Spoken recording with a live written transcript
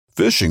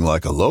Fishing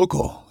like a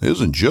local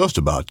isn't just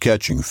about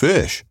catching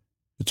fish.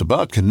 It's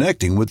about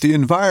connecting with the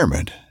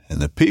environment and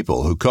the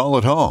people who call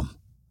it home.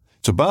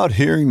 It's about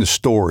hearing the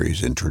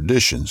stories and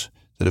traditions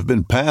that have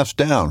been passed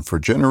down for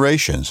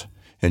generations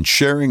and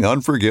sharing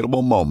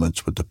unforgettable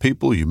moments with the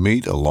people you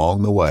meet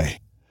along the way.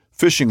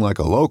 Fishing like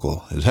a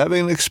local is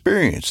having an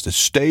experience that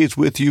stays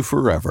with you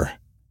forever.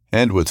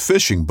 And with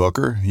Fishing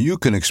Booker, you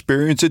can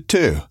experience it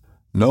too,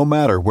 no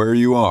matter where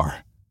you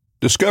are.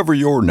 Discover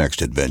your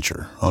next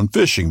adventure on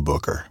Fishing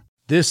Booker.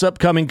 This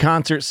upcoming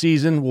concert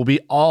season will be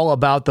all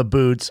about the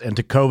boots, and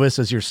Tecovas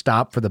is your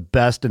stop for the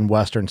best in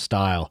Western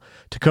style.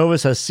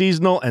 Tecovas has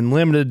seasonal and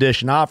limited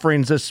edition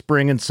offerings this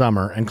spring and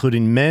summer,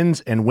 including men's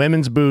and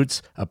women's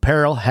boots,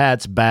 apparel,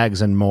 hats,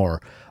 bags, and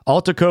more.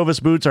 All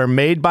Tecovas boots are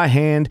made by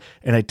hand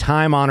in a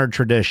time-honored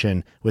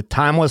tradition with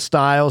timeless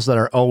styles that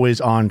are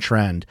always on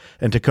trend.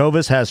 And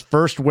Tecovas has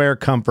first wear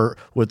comfort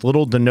with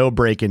little to no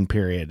break-in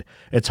period.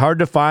 It's hard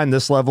to find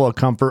this level of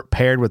comfort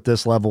paired with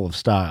this level of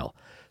style.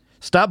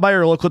 Stop by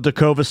your local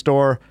Tecovas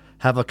store,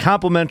 have a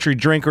complimentary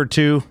drink or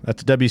two,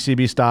 that's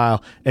WCB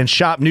style, and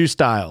shop new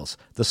styles.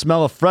 The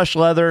smell of fresh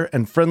leather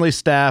and friendly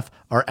staff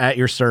are at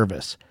your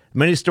service.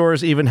 Many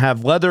stores even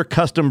have leather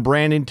custom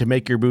branding to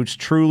make your boots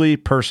truly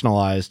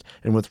personalized.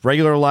 And with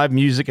regular live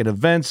music and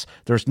events,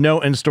 there's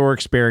no in-store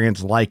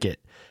experience like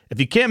it.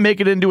 If you can't make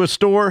it into a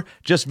store,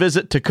 just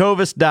visit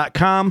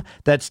tecovas.com.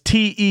 That's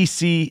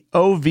TECOVAS.com.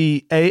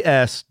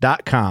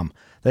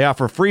 They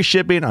offer free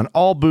shipping on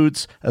all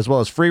boots, as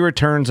well as free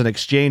returns and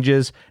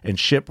exchanges, and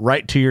ship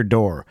right to your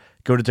door.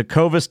 Go to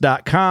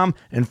tecovas.com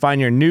and find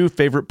your new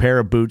favorite pair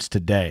of boots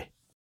today.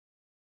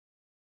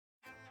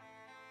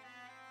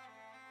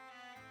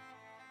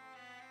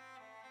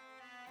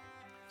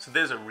 So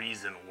there's a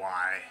reason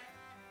why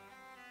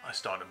I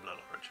started Blood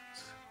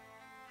Origins.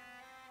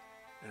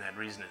 And that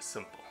reason is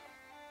simple.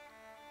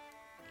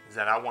 Is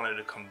that I wanted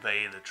to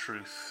convey the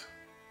truth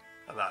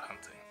about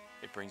hunting.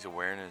 It brings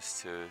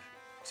awareness to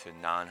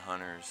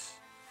non-hunters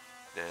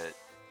that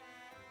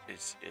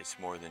it's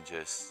more than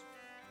just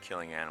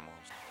killing animals.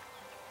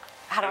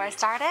 How do I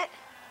start it?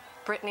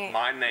 Brittany.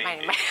 My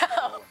name is...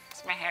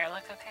 Does my hair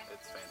look okay?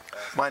 It's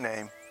fantastic. My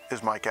name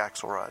is Mike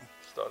Axelrod.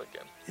 Start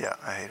again. Yeah,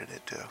 I hated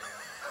it too.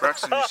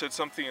 Braxton, you said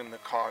something in the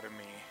car to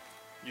me.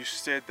 You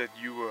said that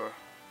you were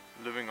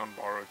living on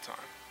borrowed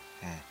time.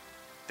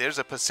 There's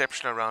a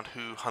perception around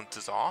who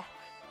hunters are,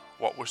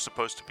 what we're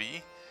supposed to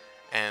be,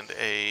 and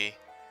a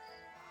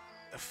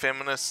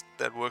feminist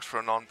that works for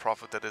a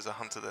non-profit that is a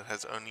hunter that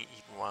has only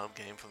eaten wild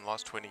game for the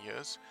last 20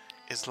 years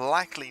is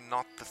likely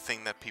not the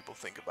thing that people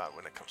think about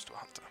when it comes to a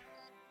hunter.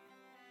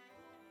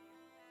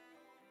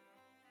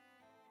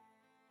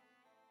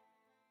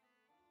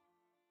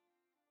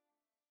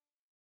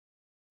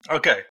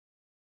 Okay.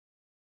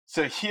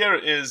 So here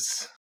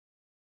is,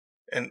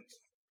 and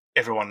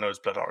everyone knows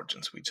Blood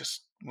Origins.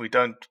 We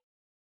don't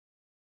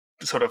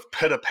sort of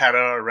pitter-patter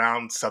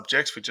around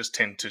subjects. We just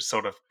tend to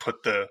sort of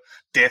put the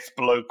death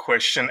blow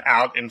question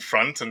out in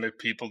front and let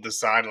people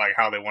decide like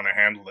how they want to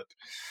handle it.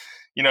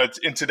 You know,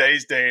 in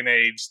today's day and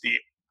age,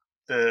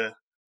 the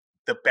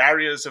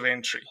barriers of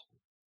entry,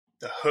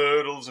 the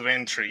hurdles of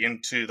entry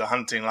into the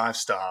hunting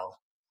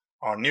lifestyle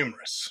are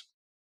numerous.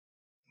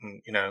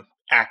 You know,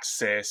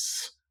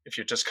 access, if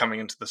you're just coming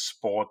into the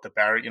sport, the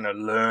barrier, you know,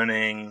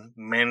 learning,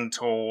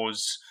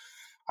 mentors,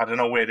 I don't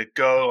know where to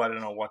go, I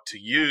don't know what to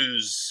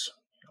use,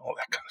 all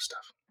that kind of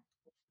stuff.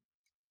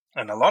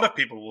 And a lot of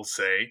people will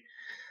say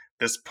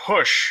this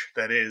push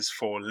that is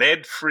for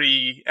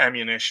lead-free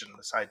ammunition,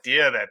 this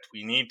idea that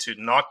we need to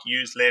not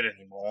use lead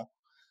anymore,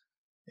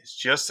 is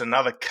just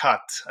another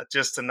cut,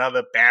 just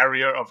another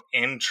barrier of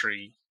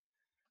entry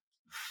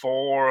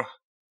for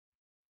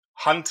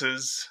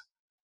hunters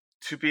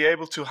to be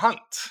able to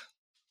hunt.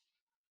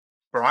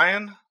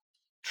 Bryan,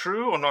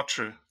 true or not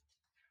true?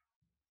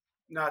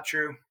 Not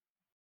true.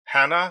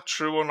 Hannah,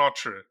 true or not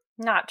true?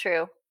 Not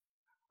true.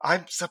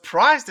 I'm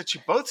surprised that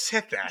you both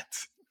said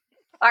that.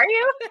 Are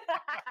you?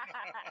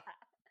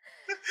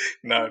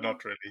 No,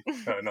 not really.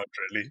 No, not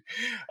really.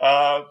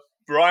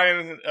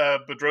 Bryan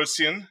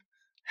Bedrosian,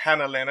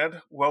 Hannah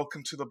Leonard,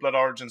 welcome to the Blood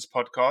Origins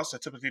podcast. I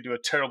typically do a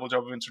terrible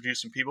job of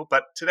introducing people,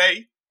 but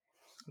today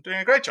I'm doing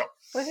a great job.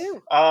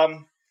 Woohoo.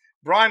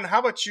 Bryan, how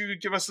about you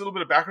give us a little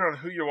bit of background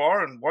on who you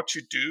are and what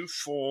you do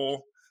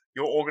for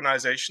your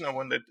organization? I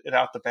won't let it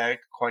out the bag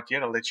quite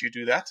yet. I'll let you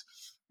do that.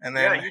 And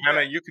then,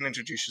 Hannah, you can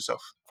introduce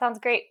yourself. Sounds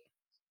great.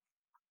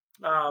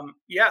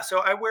 So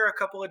I wear a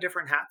couple of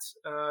different hats.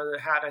 The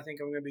hat I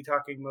think I'm going to be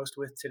talking most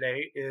with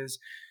today is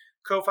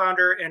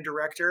co-founder and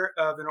director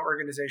of an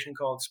organization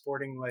called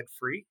Sporting Lead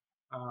Free,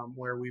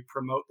 where we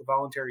promote the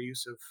voluntary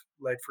use of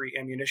lead-free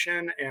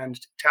ammunition and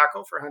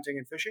tackle for hunting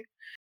and fishing.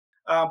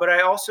 But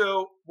I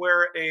also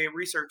wear a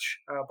research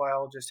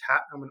biologist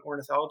hat. I'm an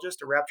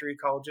ornithologist, a raptor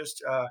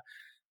ecologist.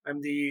 I'm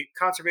the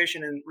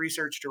conservation and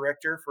research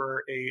director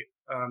for a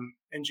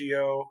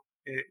NGO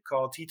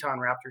called Teton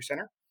Raptor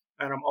Center.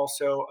 And I'm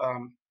also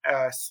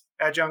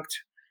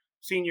adjunct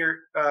senior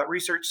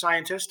research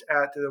scientist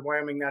at the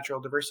Wyoming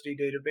Natural Diversity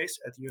Database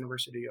at the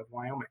University of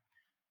Wyoming.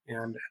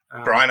 And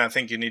Bryan, I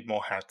think you need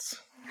more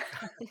hats.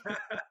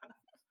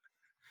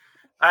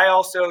 I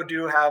also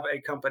do have a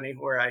company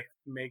where I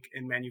make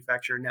and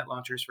manufacture net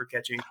launchers for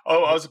catching.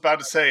 Oh, I was about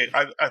to say,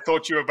 I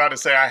thought you were about to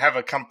say I have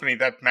a company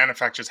that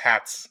manufactures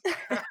hats.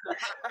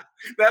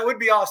 That would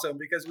be awesome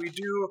because we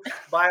do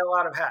buy a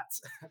lot of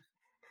hats.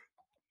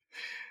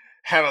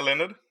 Hannah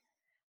Leonard.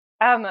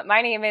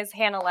 My name is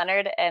Hannah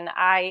Leonard, and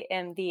I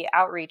am the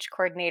outreach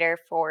coordinator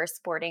for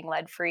Sporting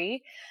Lead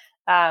Free.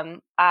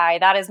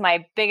 That is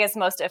my biggest,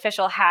 most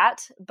official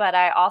hat, but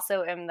I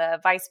also am the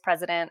vice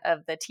president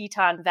of the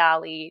Teton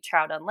Valley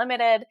Trout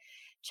Unlimited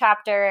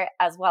chapter,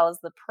 as well as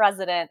the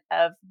president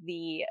of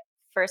the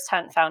First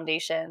Hunt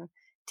Foundation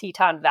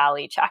Teton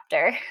Valley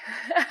chapter,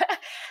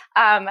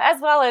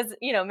 as well as,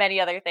 many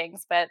other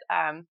things. But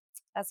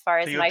as far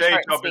as So your my day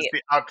short and job is sweet,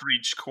 the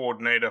outreach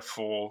coordinator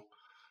for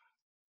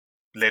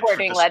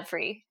Sporting Lead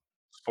Free.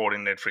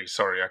 Sporting Lead Free.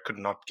 Sorry, I could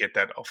not get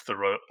that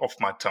off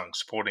my tongue.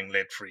 Sporting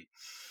Lead Free.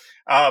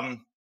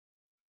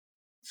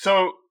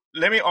 So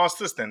let me ask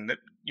this then.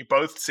 You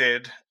both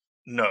said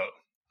no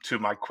to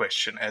my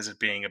question as it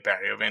being a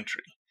barrier of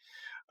entry.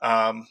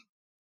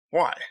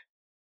 Why?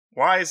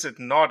 Why is it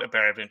not a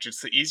barrier of entry?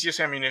 It's the easiest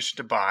ammunition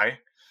to buy.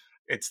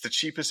 It's the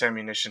cheapest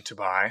ammunition to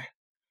buy.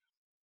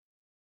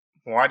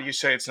 Why do you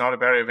say it's not a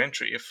barrier of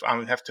entry if I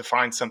would have to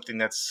find something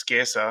that's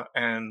scarcer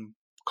and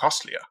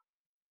costlier?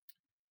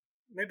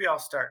 Maybe I'll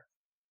start.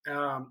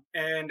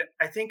 And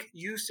I think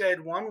you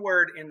said one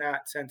word in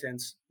that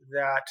sentence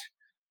that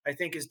I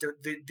think is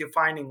the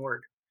defining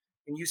word.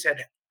 And you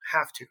said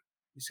have to.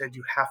 You said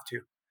you have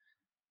to.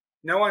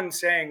 No one's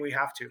saying we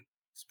have to.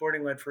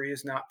 Sporting Lead Free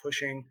is not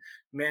pushing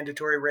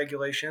mandatory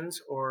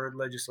regulations or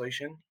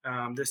legislation.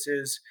 This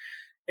is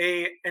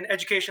an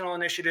educational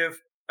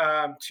initiative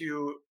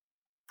to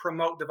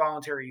promote the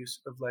voluntary use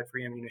of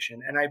lead-free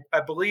ammunition. And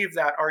I believe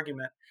that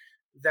argument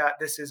that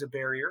this is a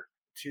barrier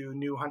to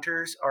new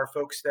hunters are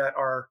folks that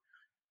are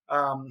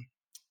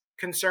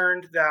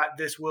concerned that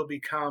this will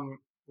become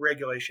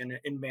regulation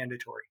and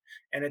mandatory.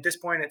 And at this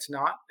point, it's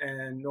not,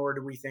 and nor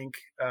do we think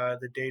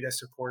the data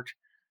support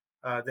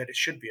that it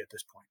should be at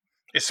this point.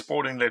 Is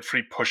Sporting Lead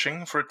Free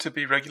pushing for it to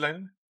be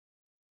regulated?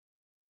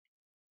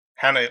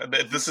 Hannah,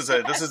 this is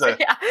an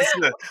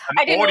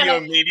audio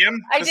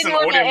medium. I didn't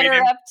want to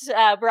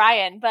interrupt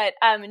Bryan, but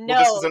no. Well,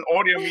 this is an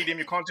audio medium.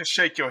 You can't just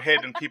shake your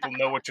head and people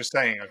know what you're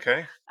saying.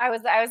 Okay. I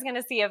was going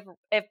to see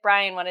if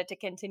Bryan wanted to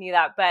continue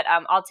that, but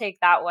I'll take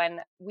that one.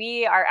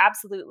 We are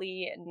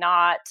absolutely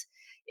not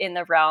in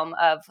the realm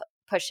of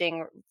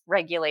pushing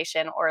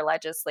regulation or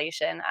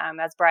legislation.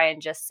 As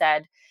Bryan just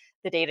said,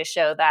 the data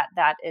show that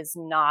that is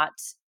not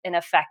an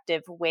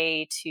effective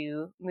way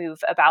to move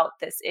about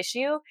this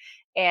issue.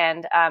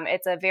 And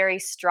it's a very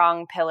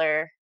strong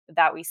pillar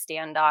that we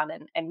stand on.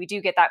 And we do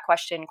get that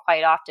question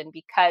quite often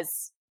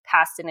because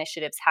past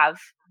initiatives have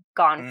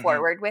gone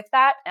forward with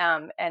that.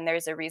 And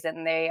there's a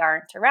reason they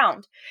aren't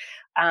around.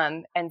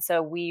 And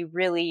so we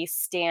really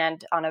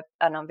stand on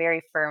a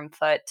very firm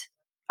foot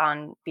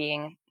on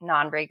being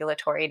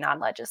non-regulatory,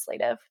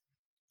 non-legislative.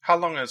 How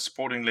long has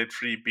Sporting Lead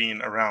Free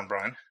been around,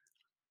 Bryan?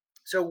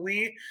 So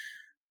we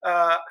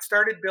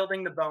started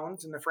building the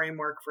bones and the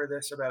framework for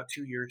this about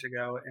 2 years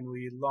ago, and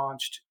we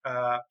launched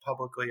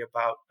publicly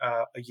about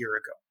a year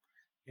ago.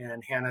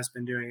 And Hannah's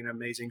been doing an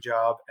amazing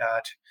job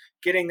at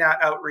getting that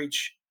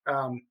outreach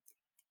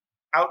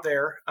out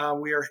there.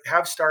 We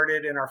have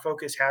started, and our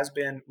focus has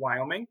been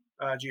Wyoming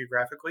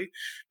geographically,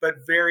 but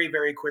very,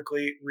 very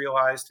quickly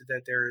realized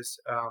that there's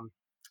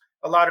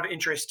a lot of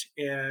interest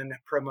in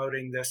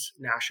promoting this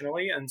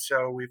nationally. And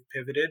so we've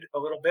pivoted a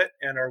little bit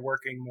and are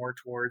working more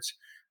towards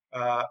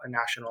a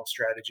national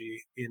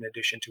strategy in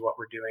addition to what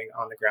we're doing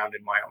on the ground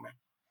in Wyoming.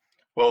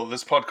 Well,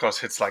 this podcast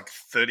hits like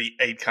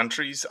 38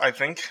 countries, I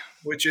think.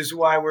 Which is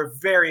why we're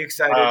very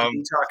excited to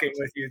be talking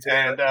with you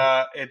today.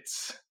 And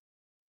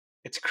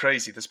it's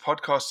crazy. This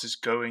podcast is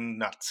going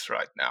nuts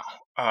right now.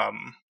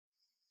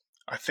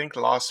 I think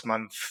last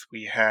month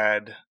we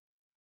had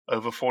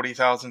over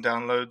 40,000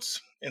 downloads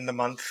in the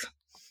month.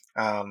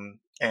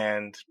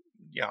 And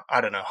yeah,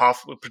 I don't know,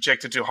 we're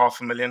projected to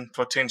 500,000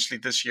 potentially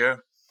this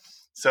year.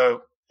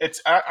 So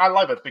I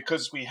love it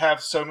because we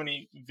have so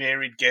many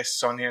varied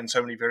guests on here and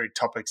so many varied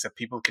topics that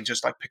people can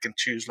just like pick and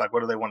choose, like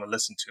what do they want to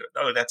listen to?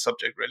 Oh, that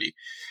subject really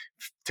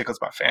tickles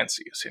my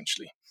fancy,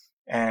 essentially.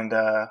 And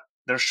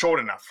they're short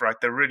enough, right?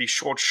 They're really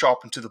short, sharp,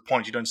 and to the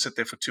point. You don't sit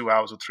there for 2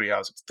 hours or 3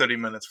 hours. It's 30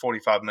 minutes,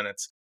 45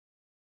 minutes.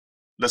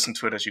 Listen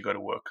to it as you go to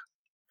work.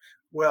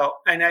 Well,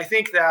 and I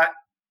think that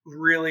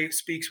really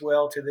speaks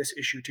well to this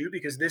issue too,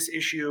 because this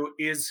issue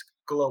is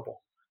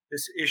global.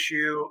 This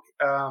issue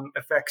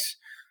affects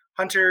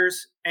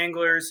hunters,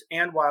 anglers,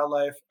 and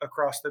wildlife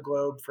across the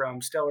globe,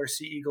 from stellar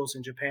sea eagles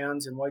in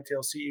Japan's and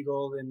whitetail sea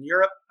eagle in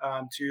Europe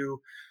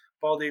to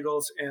bald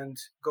eagles and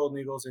golden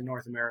eagles in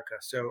North America.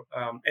 So,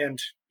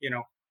 and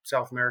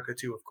South America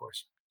too, of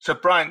course. So,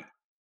 Bryan,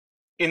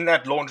 in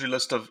that laundry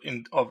list of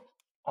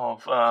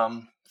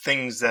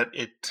things that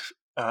it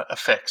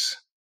affects,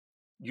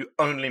 you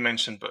only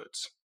mentioned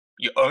birds.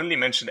 You only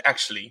mentioned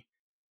actually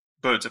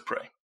birds of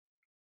prey.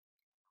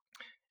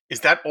 Is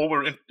that all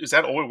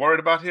we're worried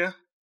about here?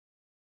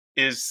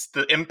 Is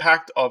the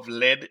impact of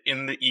lead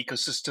in the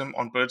ecosystem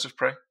on birds of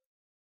prey?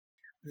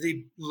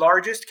 The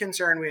largest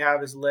concern we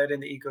have is lead in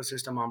the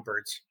ecosystem on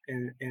birds.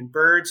 In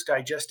birds,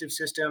 digestive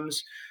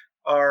systems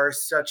are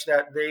such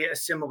that they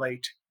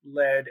assimilate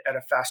lead at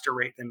a faster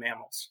rate than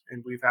mammals.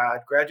 And we've had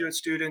graduate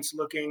students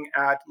looking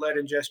at lead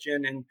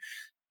ingestion in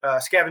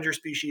scavenger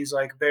species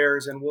like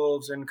bears and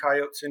wolves and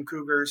coyotes and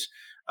cougars.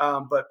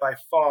 But by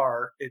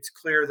far, it's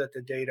clear that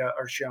the data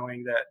are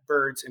showing that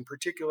birds, in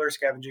particular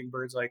scavenging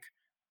birds like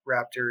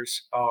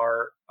raptors,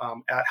 are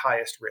at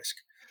highest risk.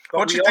 But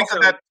What do you think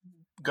of that?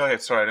 Go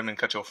ahead. Sorry, I didn't mean to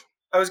cut you off.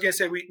 I was going to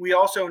say, we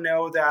also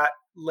know that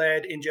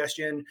lead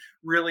ingestion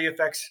really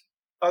affects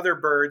other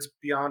birds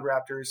beyond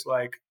raptors,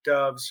 like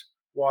doves,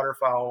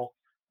 waterfowl,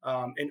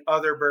 and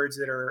other birds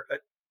that are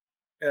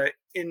But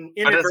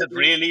does it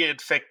really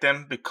affect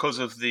them because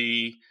of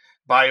the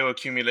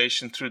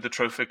bioaccumulation through the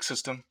trophic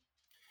system?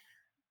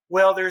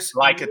 Well, there's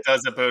like it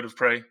does a bird of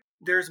prey.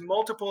 There's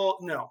multiple.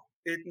 No,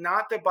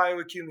 not the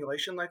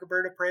bioaccumulation like a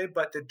bird of prey,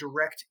 but the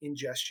direct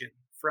ingestion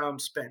from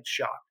spent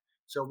shot.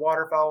 So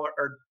waterfowl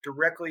are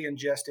directly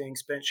ingesting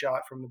spent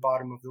shot from the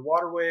bottom of the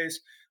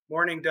waterways.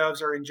 Mourning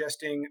doves are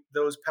ingesting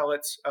those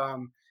pellets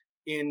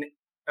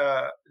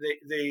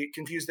they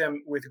confuse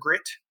them with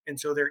grit, and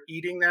so they're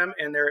eating them.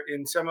 And they're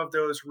in some of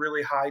those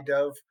really high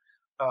dove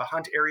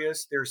hunt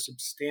areas. There's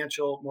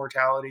substantial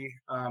mortality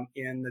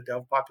in the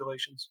dove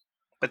populations.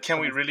 But can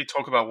we really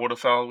talk about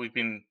waterfowl? We've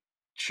been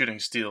shooting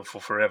steel for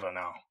forever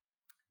now.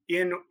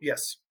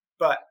 Yes,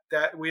 but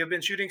that we have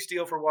been shooting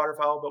steel for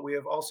waterfowl, but we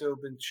have also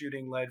been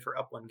shooting lead for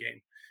upland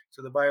game.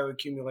 So the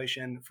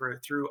bioaccumulation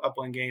through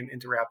upland game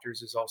into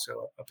raptors is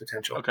also a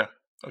potential.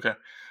 Okay.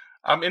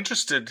 I'm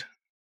interested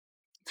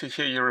to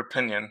hear your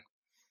opinion,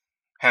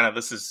 Hannah.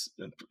 This is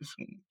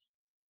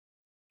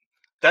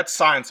that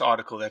Science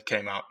article that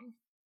came out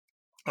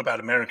about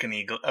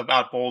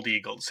about bald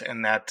eagles,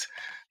 and that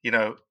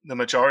the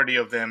majority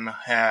of them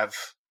have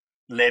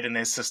lead in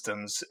their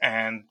systems,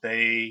 and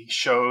they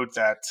showed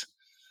that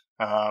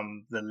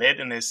the lead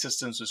in their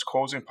systems was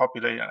causing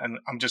population, and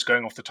I'm just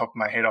going off the top of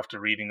my head after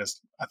reading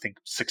this, I think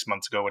 6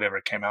 months ago, whatever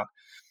it came out,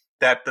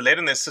 that the lead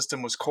in their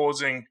system was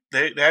causing,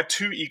 they had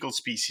two eagle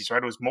species,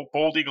 right? It was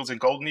bald eagles and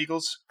golden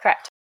eagles.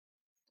 Correct.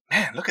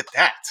 Man, look at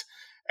that.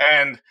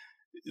 And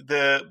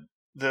the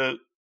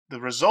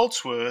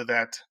results were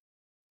that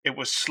it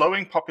was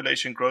slowing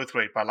population growth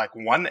rate by like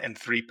 1% and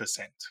 3%.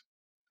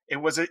 It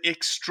was an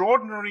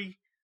extraordinary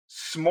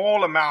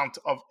small amount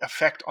of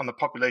effect on the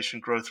population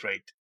growth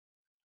rate,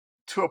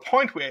 to a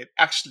point where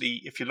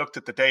actually, if you looked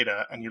at the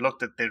data and you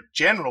looked at the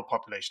general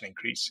population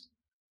increase,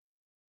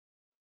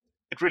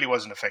 it really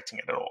wasn't affecting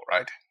it at all,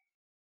 right?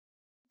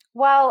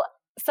 Well,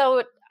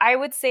 so I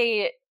would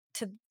say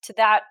to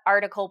that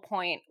article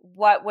point,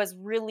 what was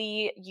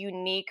really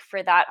unique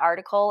for that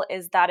article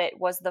is that it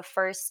was the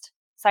first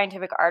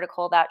scientific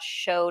article that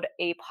showed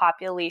a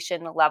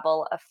population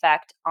level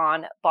effect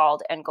on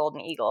bald and golden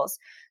eagles.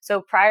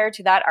 So prior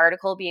to that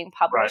article being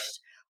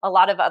published, a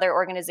lot of other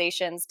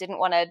organizations didn't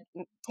want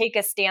to take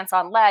a stance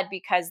on lead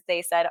because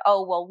they said,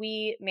 oh, well,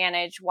 we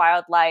manage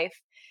wildlife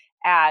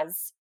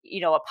as,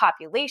 a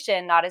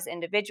population, not as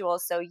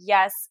individuals. So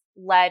yes,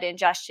 lead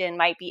ingestion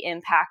might be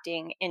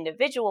impacting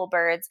individual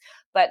birds,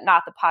 but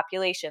not the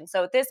population.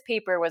 So what this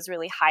paper was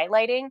really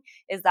highlighting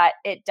is that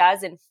it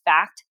does in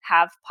fact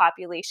have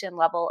population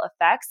level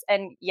effects.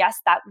 And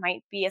yes, that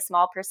might be a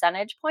small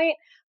percentage point,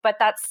 but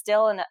that's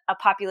still a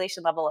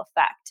population level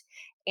effect.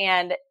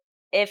 And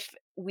if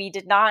we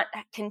did not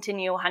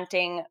continue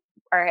hunting,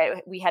 or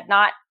we had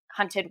not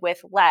hunted with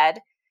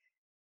lead,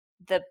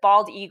 the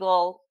bald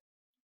eagle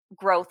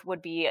growth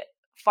would be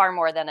far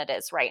more than it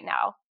is right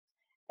now.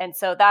 And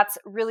so that's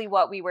really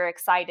what we were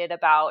excited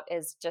about,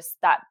 is just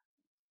that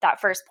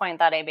first point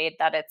that I made,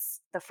 that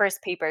it's the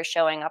first paper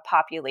showing a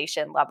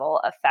population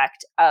level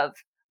effect of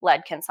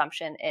lead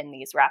consumption in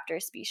these raptor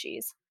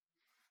species.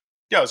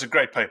 Yeah, it was a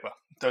great paper.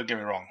 Don't get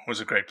me wrong, it was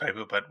a great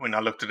paper. But when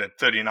I looked at it,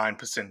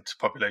 39%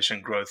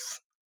 population growth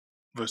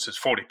versus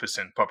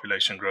 40%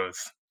 population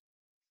growth,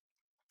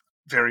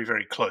 very,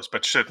 very close,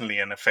 but certainly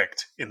an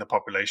effect in the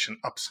population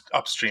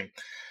upstream.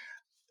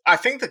 I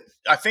think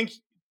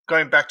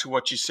going back to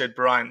what you said,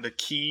 Bryan, the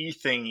key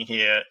thing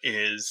here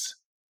is,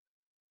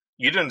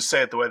 you didn't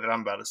say it the way that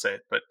I'm about to say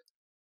it, but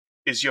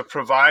is you're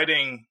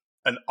providing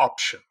an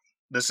option.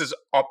 This is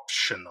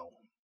optional.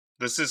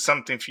 This is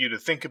something for you to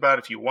think about.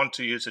 If you want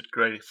to use it,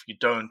 great. If you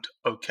don't,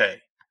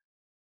 okay.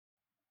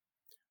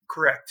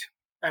 Correct.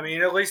 I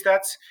mean, at least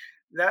that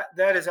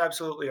is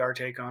absolutely our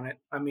take on it.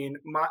 I mean,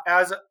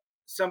 as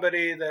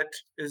somebody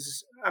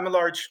I'm a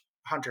large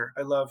hunter.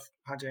 I love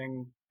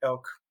hunting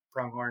elk,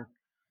 pronghorn,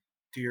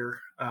 deer,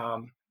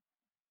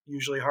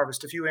 usually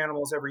harvest a few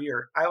animals every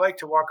year. I like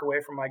to walk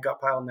away from my gut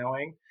pile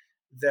knowing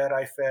that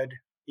I fed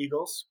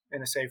eagles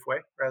in a safe way,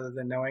 rather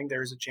than knowing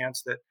there's a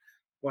chance that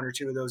one or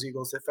two of those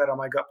eagles that fed on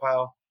my gut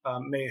pile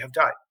may have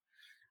died.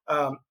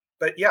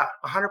 But yeah,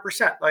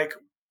 100%. Like,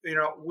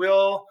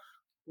 will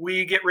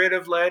we get rid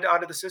of lead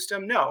out of the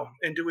system? No.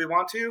 And do we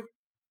want to?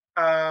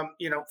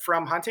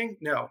 From hunting,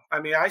 no. I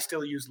mean, I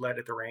still use lead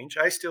at the range.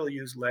 I still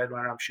use lead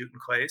when I'm shooting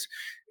clays.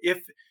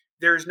 If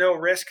there's no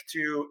risk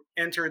to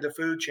enter the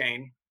food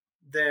chain,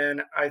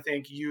 then I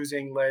think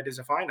using lead is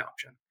a fine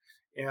option.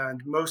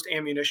 And most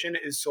ammunition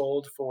is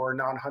sold for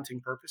non-hunting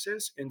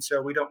purposes, and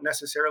so we don't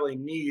necessarily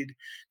need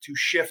to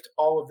shift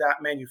all of that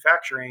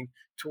manufacturing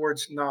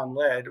towards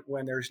non-lead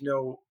when there's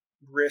no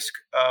risk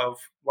of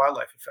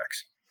wildlife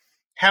effects.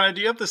 Hannah,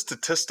 do you have the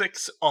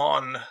statistics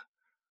on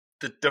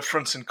the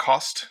difference in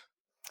cost?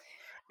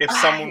 If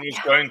someone was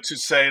going to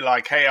say,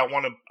 like, "Hey, I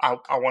want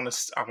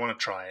to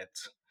try it."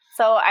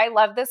 So I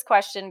love this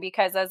question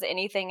because, as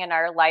anything in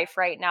our life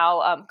right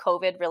now,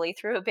 COVID really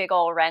threw a big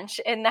old wrench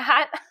in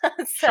that.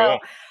 Sure.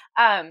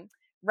 Um,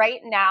 right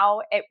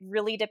now, it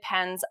really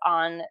depends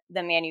on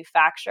the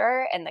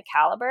manufacturer and the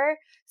caliber.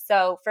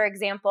 So, for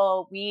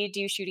example, we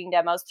do shooting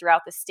demos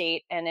throughout the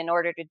state, and in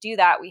order to do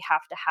that, we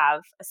have to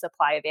have a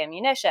supply of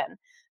ammunition.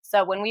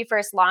 So, when we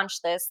first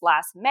launched this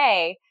last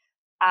May,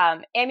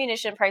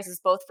 ammunition prices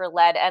both for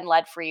lead and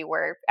lead free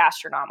were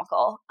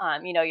astronomical.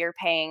 You're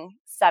paying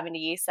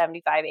 $70,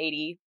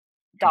 $75,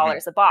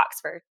 $80 a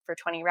box for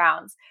 20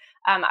 rounds.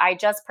 I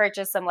just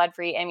purchased some lead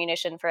free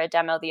ammunition for a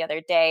demo the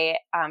other day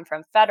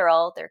from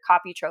Federal, their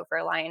copy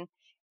trophy line,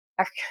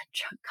 or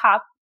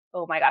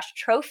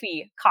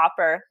trophy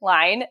copper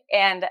line.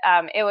 And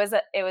it was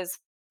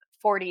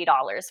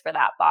 $40 for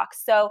that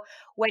box. So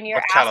when you're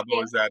What caliber asking,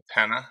 was that,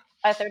 Hannah?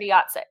 a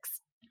 30-06.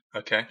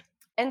 Okay.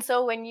 And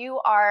so when you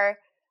are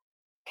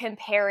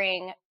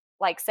comparing,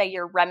 like, say,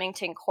 your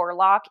Remington core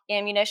lock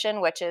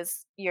ammunition, which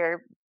is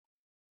your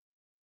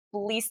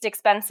least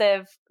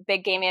expensive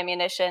big game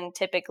ammunition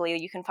typically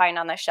you can find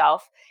on the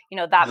shelf,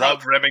 that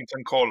Love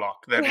Remington core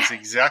lock. That is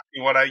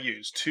exactly what I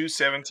use.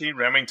 270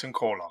 Remington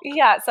core lock.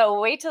 Yeah, so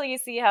wait till you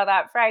see how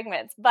that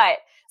fragments. But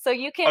so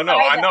you can Oh no,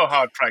 buy I know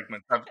how it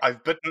fragments.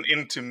 I've bitten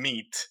into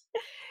meat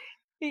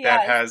that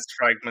Yes. has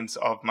fragments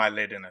of my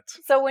lead in it.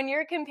 So when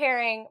you're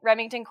comparing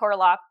Remington core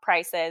lock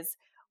prices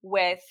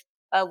with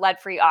a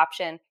lead-free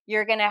option,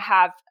 you're going to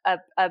have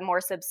a more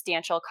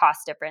substantial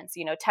cost difference,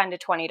 $10 to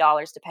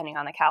 $20 depending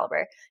on the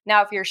caliber.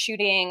 Now, if you're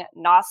shooting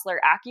Nosler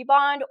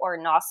AccuBond or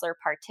Nosler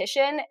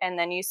Partition, and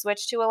then you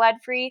switch to a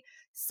lead-free,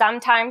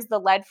 sometimes the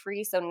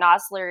lead-free, so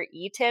Nosler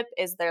E-Tip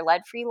is their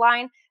lead-free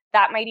line,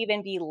 that might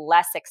even be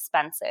less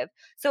expensive.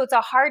 So it's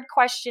a hard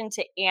question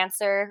to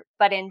answer,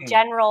 but in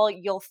general,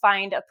 you'll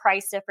find a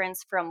price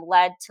difference from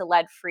lead to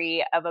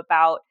lead-free of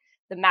about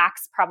the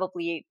max,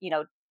 probably,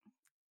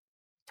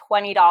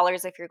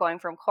 $20 if you're going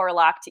from core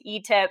lock to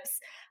E-tips,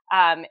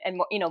 and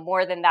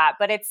more than that.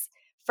 But it's,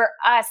 for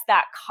us,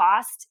 that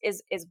cost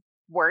is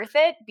worth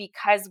it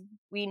because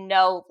we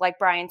know, like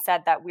Bryan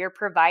said, that we're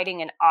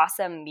providing an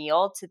awesome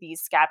meal to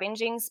these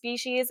scavenging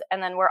species,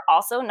 and then we're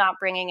also not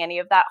bringing any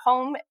of that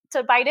home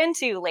to bite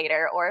into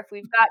later. Or if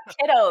we've got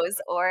kiddos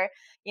or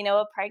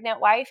a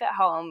pregnant wife at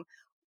home,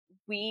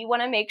 we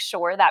want to make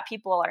sure that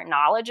people are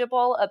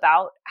knowledgeable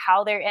about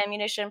how their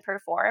ammunition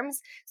performs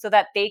so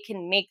that they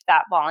can make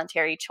that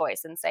voluntary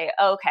choice and say,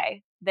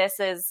 okay, this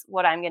is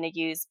what I'm going to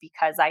use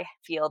because I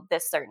feel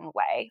this certain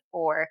way,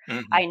 or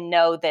I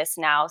know this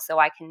now, so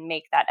I can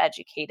make that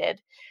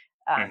educated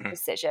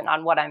decision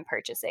on what I'm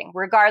purchasing,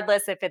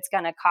 regardless if it's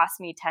going to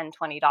cost me $10,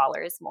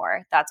 $20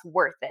 more. That's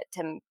worth it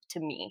to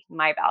me,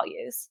 my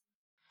values.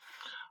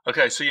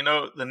 Okay, so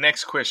the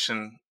next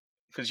question,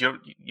 because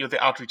you're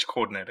the outreach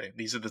coordinator.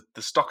 These are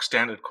the stock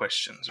standard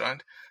questions,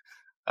 right?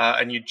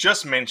 And you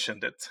just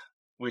mentioned it,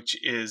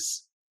 which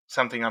is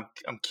something I'm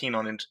keen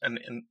on and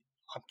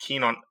I'm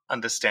keen on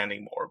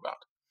understanding more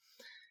about.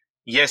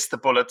 Yes, the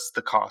bullets,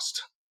 the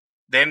cost.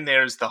 Then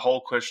there's the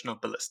whole question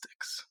of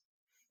ballistics.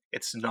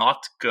 It's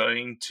not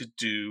going to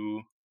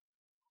do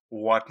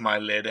what my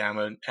lead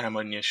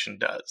ammunition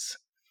does.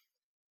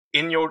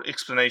 In your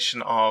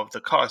explanation of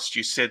the cost,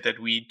 you said that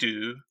we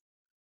do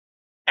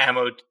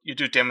you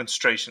do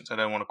demonstrations. I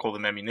don't want to call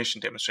them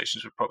ammunition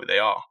demonstrations, but probably they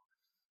are.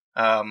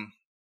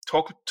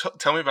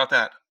 Tell me about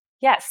that.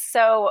 Yes.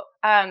 So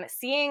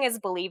seeing is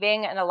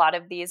believing in a lot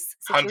of these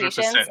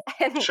situations.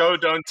 100%. Show,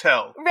 don't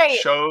tell. Right.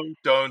 Show,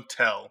 don't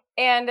tell.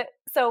 And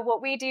so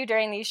what we do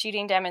during these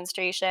shooting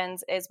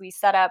demonstrations is we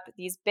set up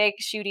these big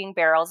shooting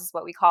barrels, is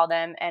what we call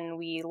them, and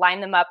we line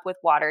them up with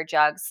water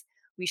jugs.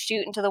 We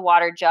shoot into the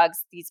water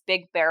jugs. These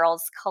big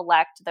barrels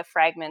collect the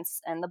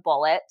fragments and the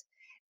bullet.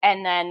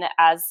 And then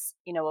as,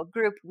 a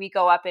group, we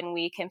go up and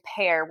we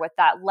compare what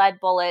that lead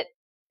bullet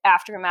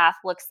aftermath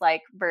looks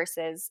like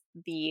versus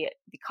the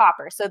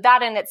copper. So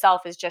that in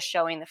itself is just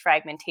showing the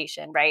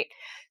fragmentation, right?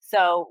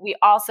 So we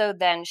also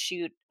then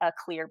shoot a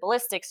clear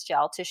ballistics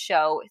gel to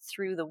show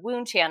through the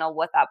wound channel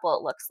what that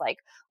bullet looks like.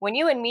 When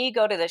you and me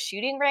go to the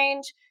shooting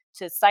range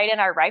to sight in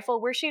our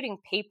rifle, we're shooting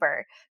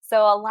paper.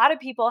 So a lot of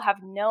people have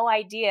no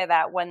idea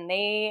that when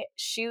they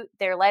shoot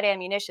their lead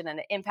ammunition and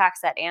it impacts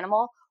that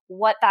animal,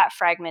 what that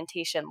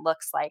fragmentation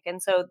looks like.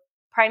 And so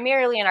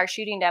primarily in our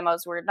shooting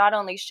demos, we're not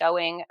only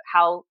showing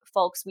how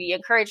we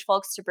encourage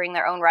folks to bring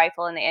their own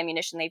rifle and the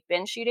ammunition they've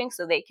been shooting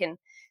so they can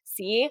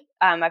see.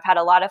 I've had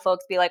a lot of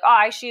folks be like, oh,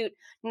 I shoot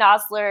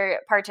Nosler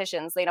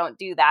Partitions. They don't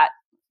do that.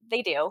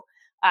 they do.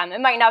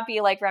 It might not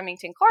be like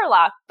Remington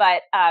Corlock,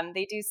 but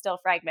they do still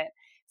fragment.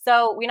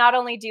 So we not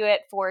only do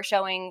it for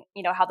showing,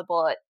 how the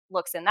bullet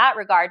looks in that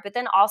regard, but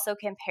then also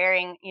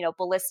comparing,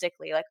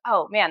 ballistically, like,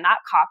 oh man, that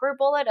copper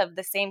bullet of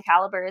the same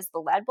caliber as the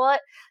lead bullet,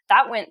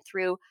 that went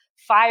through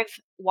 5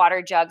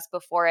 water jugs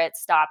before it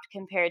stopped,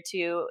 compared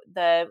to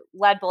the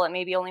lead bullet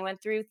maybe only went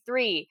through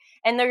 3.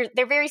 And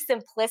they're very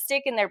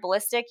simplistic in their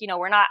ballistic.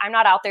 I'm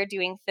not out there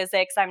doing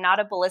physics. I'm not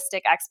a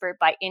ballistic expert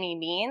by any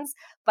means,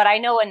 but I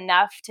know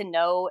enough to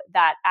know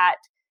that at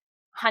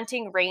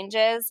hunting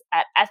ranges,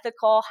 at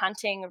ethical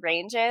hunting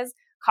ranges,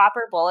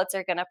 copper bullets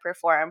are going to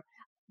perform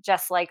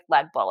just like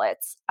lead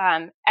bullets.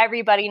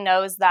 Everybody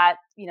knows that,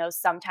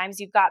 sometimes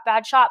you've got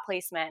bad shot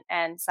placement,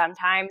 and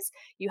sometimes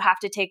you have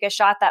to take a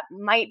shot that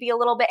might be a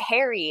little bit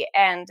hairy.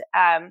 And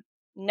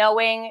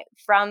knowing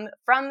from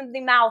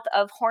the mouth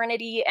of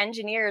Hornady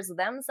engineers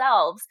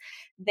themselves,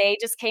 they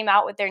just came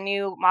out with their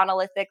new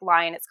monolithic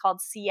line. It's called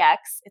CX.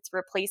 It's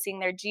replacing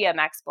their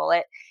GMX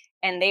bullet.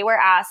 And they were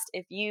asked,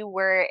 if you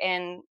were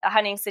in a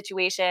hunting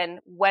situation,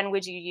 when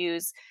would you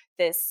use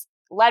this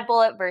lead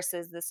bullet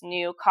versus this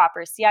new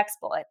copper CX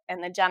bullet?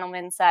 And the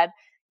gentleman said,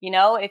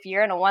 if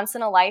you're in a once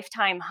in a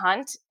lifetime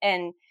hunt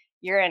and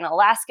you're in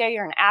Alaska,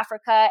 you're in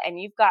Africa, and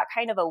you've got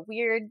kind of a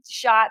weird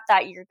shot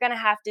that you're going to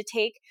have to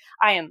take,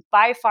 I am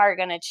by far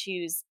going to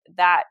choose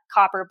that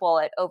copper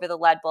bullet over the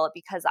lead bullet,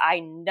 because I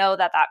know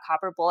that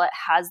copper bullet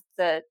has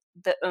the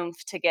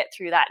oomph to get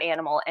through that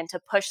animal and to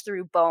push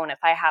through bone if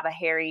I have a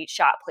hairy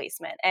shot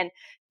placement. And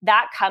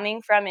that,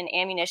 coming from an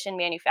ammunition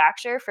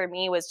manufacturer, for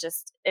me was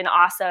just an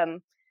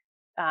awesome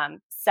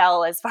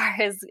sell as far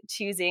as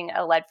choosing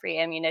a lead-free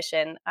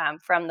ammunition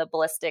from the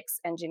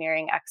ballistics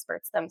engineering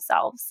experts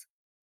themselves.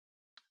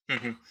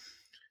 Mm-hmm.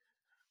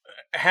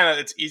 Hannah,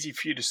 it's easy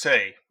for you to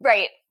say.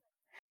 Right.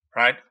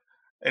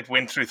 It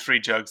went through 3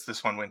 jugs.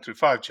 This one went through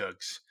 5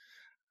 jugs.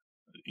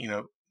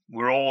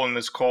 We're all in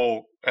this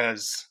call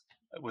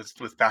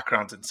with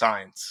backgrounds in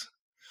science,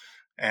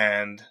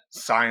 and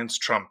science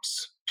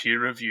trumps.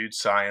 Peer-reviewed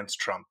science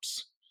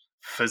trumps.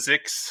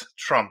 Physics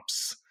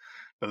trumps.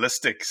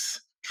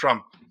 Ballistics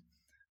trump.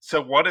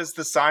 So what does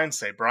the science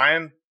say?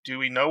 Bryan, do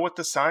we know what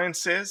the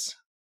science says?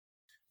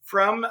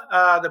 From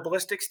the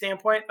ballistic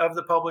standpoint of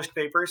the published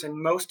papers, and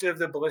most of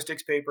the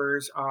ballistics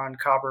papers on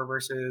copper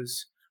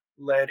versus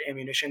lead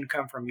ammunition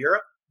come from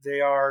Europe,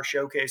 they are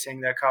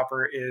showcasing that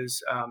copper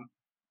is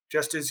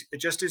just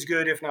as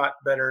good, if not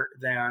better,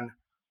 than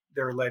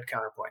their lead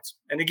counterpoints.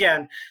 And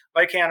again,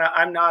 like Hannah,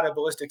 I'm not a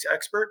ballistics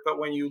expert, but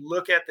when you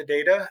look at the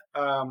data,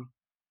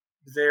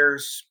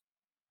 there's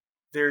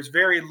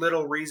very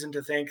little reason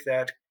to think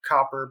that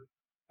copper,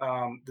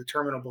 the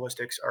terminal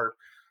ballistics, are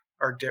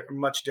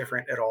much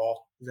different at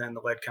all than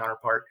the lead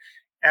counterpart.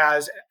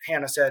 As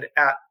Hannah said,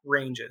 at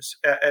ranges,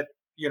 at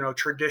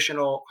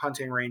traditional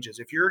hunting ranges.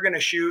 If you're going to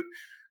shoot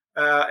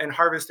and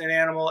harvest an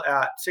animal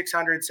at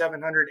 600,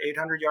 700,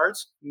 800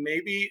 yards,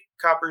 maybe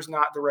copper's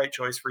not the right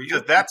choice for you. So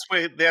that's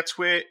where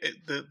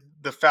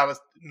the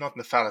fallacy, not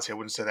the fallacy, I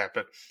wouldn't say that,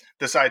 but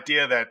this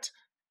idea that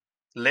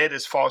lead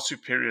is far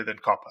superior than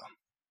copper.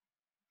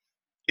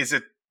 Is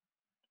it,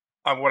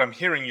 what I'm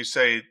hearing you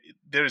say,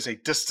 there is a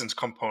distance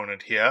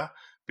component here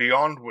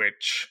beyond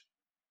which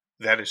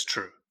that is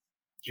true?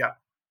 Yeah.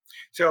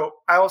 So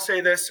I will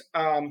say this.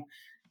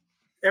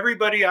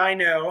 Everybody I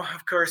know,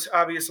 of course,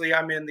 obviously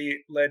I'm in the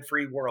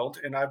lead-free world,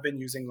 and I've been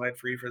using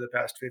lead-free for the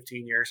past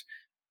 15 years.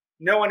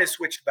 No one has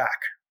switched back.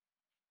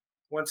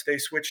 Once they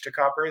switch to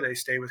copper, they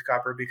stay with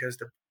copper because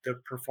the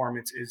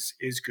performance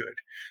is good.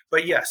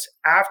 But yes,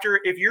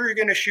 if you're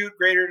going to shoot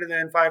greater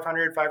than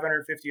 500,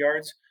 550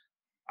 yards,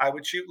 I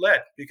would shoot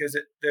lead, because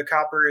the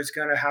copper is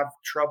going to have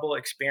trouble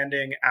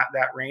expanding at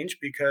that range,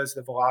 because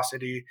the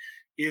velocity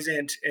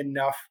isn't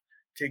enough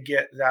to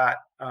get that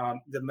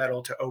the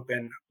metal to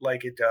open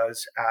like it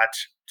does at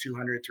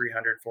 200,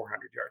 300,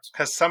 400 yards.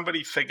 Has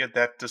somebody figured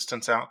that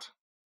distance out?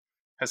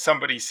 Has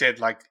somebody said,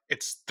 like,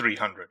 it's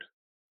 300?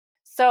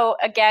 So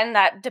again,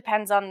 that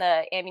depends on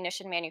the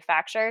ammunition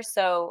manufacturer.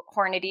 So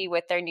Hornady,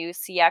 with their new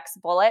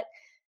CX bullet,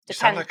 you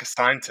sound like a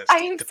scientist.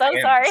 I'm so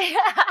sorry.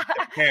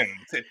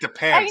 It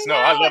depends. I know,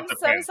 I love I'm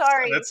depends. so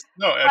sorry.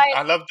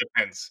 I love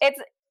depends.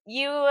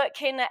 You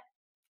can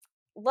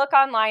look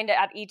online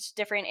at each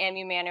different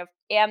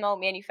ammo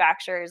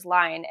manufacturer's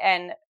line,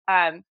 and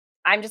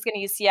I'm just going to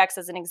use CX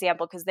as an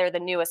example because they're the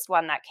newest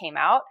one that came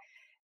out.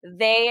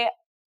 They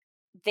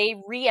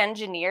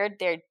re-engineered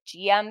their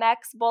GMX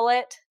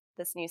bullet,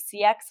 this new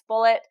CX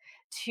bullet,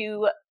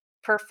 to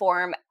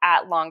perform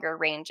at longer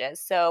ranges.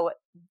 So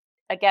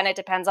again, it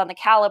depends on the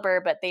caliber,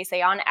 but they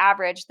say on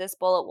average, this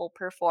bullet will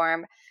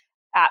perform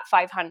at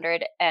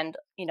 500 and,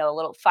 a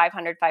little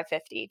 500,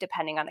 550,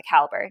 depending on the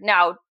caliber.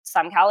 Now,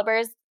 some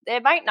calibers,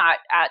 it might not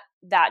at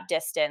that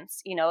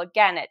distance.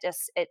 Again,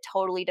 it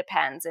totally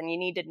depends. And you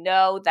need to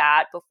know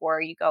that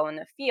before you go in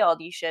the field.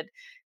 You should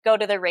go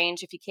to the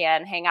range if you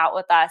can, hang out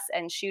with us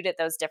and shoot at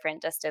those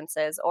different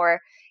distances, or,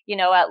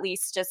 at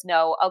least just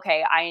know,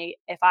 okay,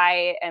 if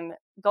I am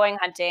going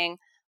hunting,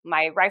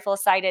 my rifle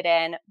is sighted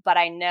in, but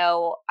I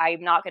know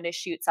I'm not going to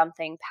shoot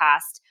something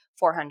past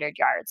 400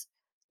 yards.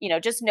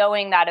 Just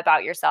knowing that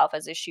about yourself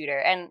as a shooter.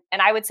 And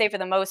I would say for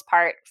the most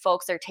part,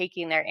 folks are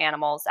taking their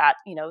animals at,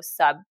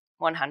 sub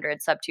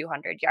 100, sub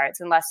 200 yards,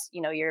 unless,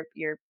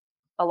 you're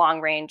a long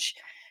range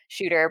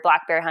shooter.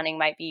 Black bear hunting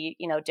might be,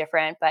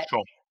 different, but,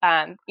 Sure.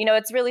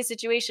 It's really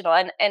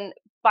situational. And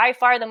by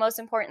far the most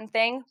important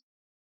thing,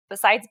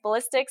 besides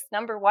ballistics,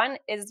 number one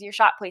is your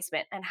shot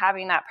placement and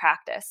having that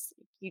practice.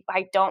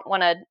 I don't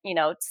want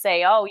to,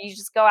 say, oh, you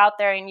just go out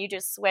there and you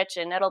just switch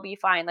and it'll be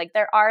fine. Like,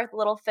 there are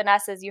little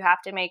finesses you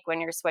have to make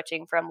when you're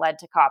switching from lead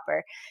to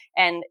copper.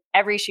 And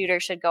every shooter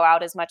should go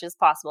out as much as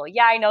possible.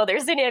 Yeah, I know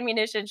there's an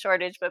ammunition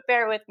shortage, but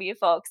bear with me,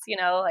 folks.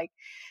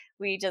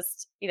 We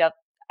just, it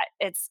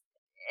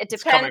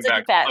depends. It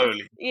depends.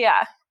 Slowly.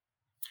 Yeah.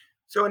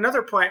 So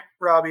another point,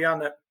 Robbie, on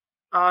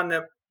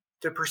the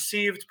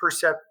perceived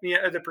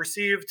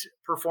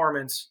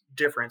performance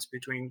difference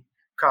between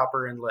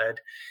copper and lead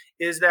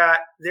is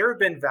that there have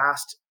been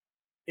vast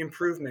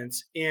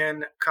improvements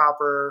in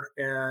copper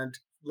and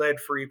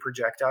lead-free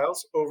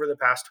projectiles over the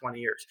past 20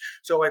 years.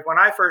 So like when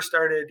I first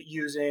started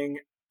using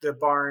the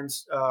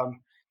Barnes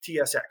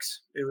TSX,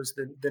 it was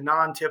the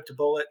non-tipped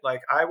bullet.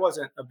 Like, I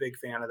wasn't a big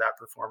fan of that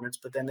performance,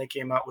 but then they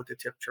came out with the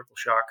tipped triple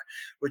shock,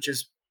 which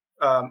is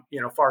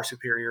far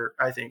superior,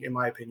 I think, in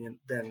my opinion,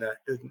 than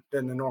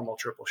the normal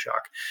triple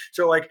shock.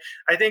 So like,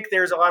 I think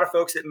there's a lot of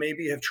folks that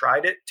maybe have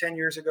tried it 10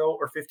 years ago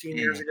or 15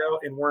 years ago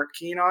and weren't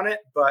keen on it,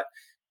 but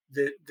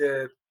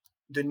the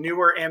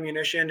newer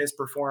ammunition is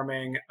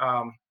performing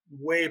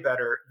way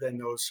better than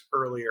those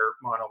earlier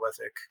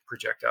monolithic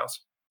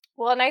projectiles.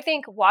 Well, and I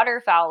think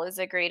waterfowl is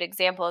a great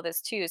example of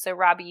this too. So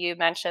Robbie, you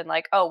mentioned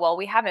like, oh, well,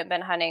 we haven't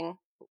been hunting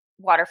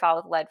waterfowl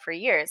with lead for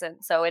years.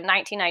 And so in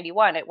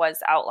 1991, it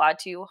was outlawed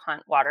to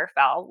hunt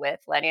waterfowl with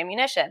lead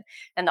ammunition.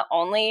 And the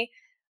only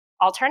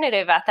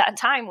alternative at that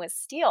time was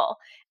steel.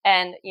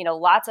 And,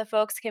 lots of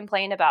folks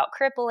complained about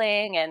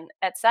crippling and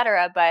et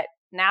cetera, but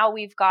now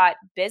we've got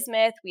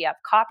bismuth, we have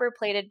copper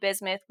plated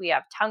bismuth, we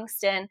have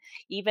tungsten,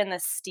 even the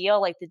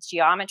steel, like the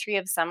geometry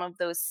of some of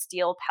those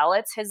steel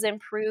pellets has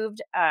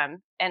improved.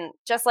 And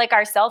just like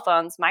our cell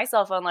phones, my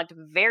cell phone looked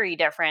very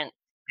different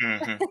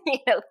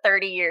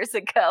 30 years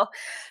ago.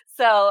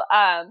 So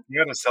you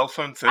had a cell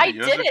phone 30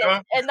 years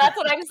ago? And that's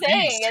what I'm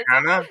saying. Jeez,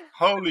 Hannah,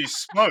 holy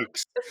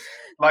smokes.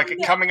 Like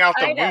coming out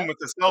the womb with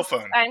a cell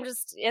phone. I'm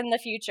just in the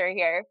future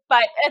here.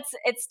 But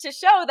it's to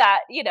show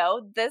that,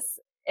 this,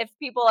 if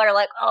people are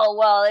like, oh,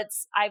 well,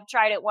 I've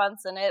tried it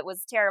once and it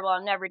was terrible,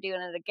 I'm never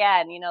doing it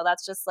again.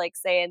 That's just like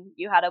saying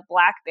you had a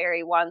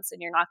BlackBerry once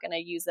and you're not going to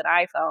use an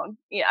iPhone.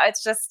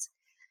 It's just,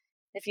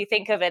 if you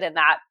think of it in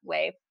that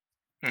way.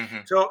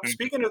 So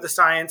speaking of the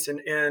science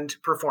and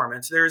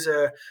performance, there's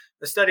a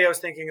study I was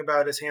thinking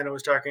about as Hannah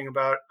was talking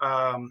about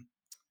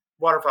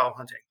waterfowl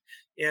hunting.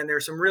 And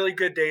there's some really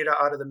good data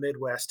out of the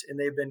Midwest, and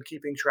they've been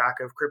keeping track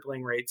of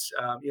crippling rates,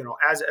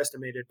 as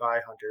estimated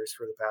by hunters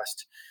for the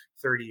past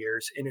 30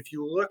 years. And if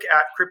you look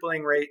at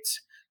crippling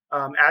rates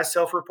as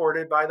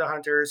self-reported by the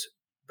hunters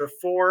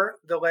before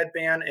the lead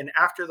ban and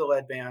after the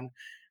lead ban,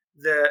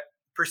 the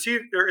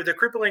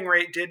crippling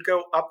rate did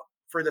go up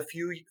for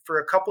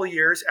a couple of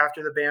years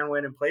after the ban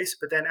went in place,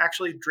 but then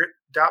actually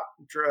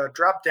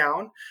dropped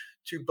down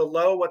to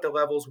below what the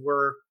levels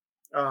were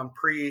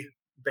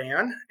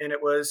pre-ban, and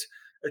it was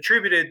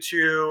attributed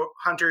to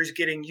hunters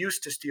getting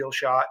used to steel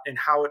shot and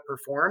how it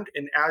performed,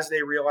 and as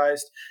they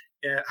realized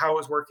how it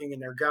was working in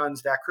their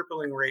guns, that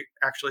crippling rate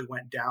actually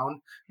went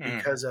down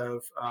because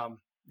of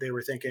they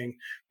were thinking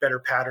better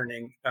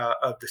patterning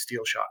of the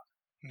steel shot.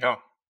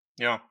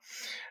 Yeah.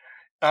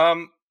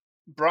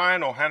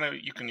 Bryan or Hannah,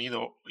 you can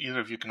either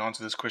of you can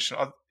answer this question.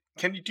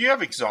 Do you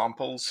have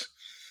examples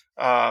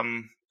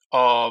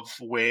of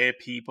where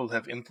people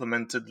have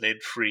implemented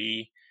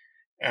lead-free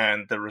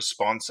and the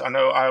response? I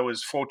know I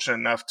was fortunate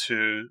enough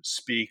to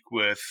speak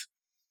with,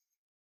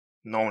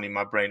 normally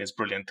my brain is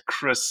brilliant,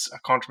 Chris, I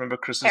can't remember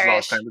Chris's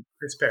last name.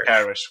 Chris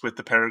Parrish with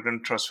the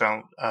Peregrine Trust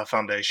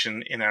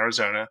Foundation in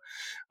Arizona.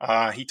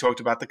 He talked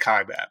about the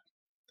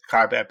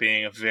kaibab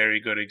being a very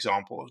good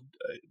example.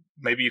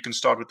 Maybe you can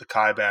start with the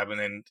kaibab and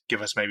then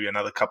give us maybe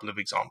another couple of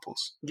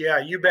examples. Yeah,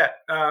 you bet.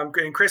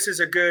 And Chris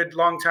is a good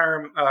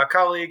long-term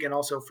colleague and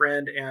also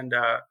friend, and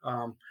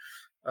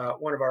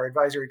one of our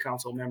advisory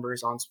council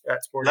members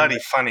at Sporting. Bloody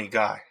funny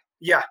guy.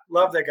 Yeah,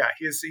 love that guy.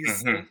 He's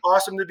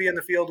awesome to be in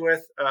the field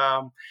with.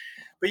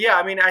 But yeah,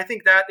 I mean, I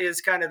think that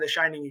is kind of the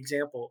shining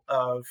example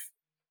of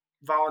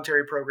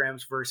voluntary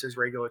programs versus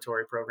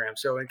regulatory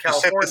programs. So in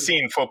California, set the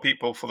scene for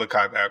people for the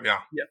kaibab. Yeah.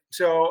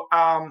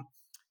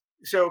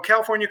 So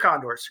California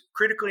condors,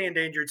 critically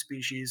endangered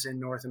species in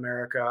North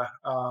America.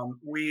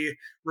 We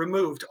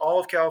removed all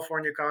of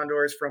California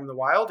condors from the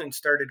wild and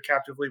started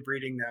captively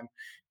breeding them.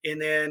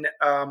 And then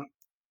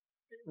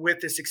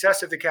with the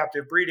success of the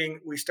captive breeding,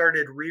 we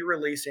started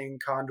re-releasing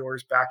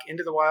condors back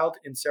into the wild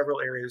in several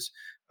areas,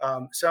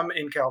 some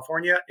in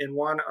California and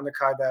one on the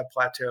Kaibab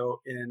Plateau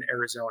in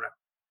Arizona.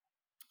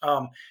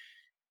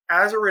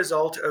 As a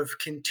result of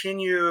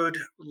continued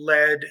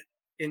lead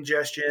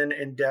ingestion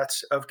and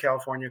deaths of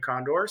California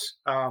condors,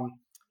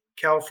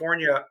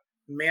 California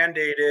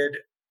mandated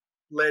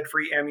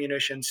lead-free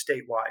ammunition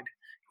statewide.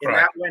 And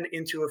Right. that went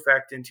into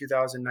effect in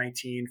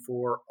 2019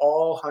 for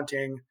all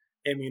hunting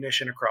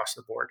ammunition across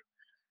the board.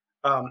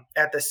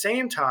 At the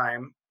same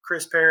time,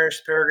 Chris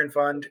Parrish, Peregrine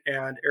Fund,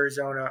 and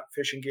Arizona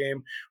Fish and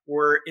Game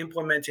were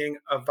implementing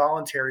a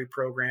voluntary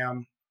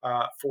program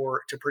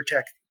to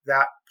protect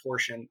that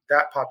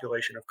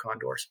population of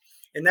condors.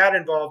 And that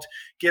involved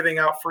giving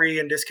out free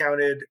and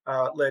discounted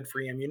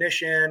lead-free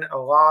ammunition, a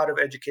lot of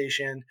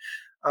education.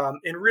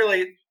 And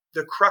really,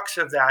 the crux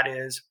of that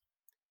is,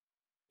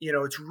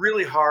 it's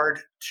really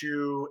hard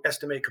to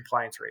estimate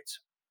compliance rates,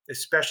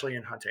 especially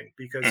in hunting,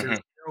 because there's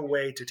no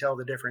way to tell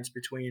the difference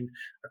between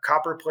a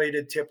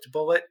copper-plated tipped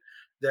bullet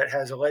that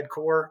has a lead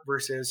core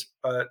versus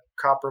a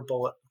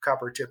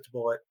copper-tipped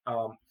bullet.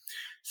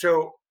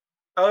 So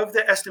of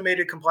the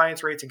estimated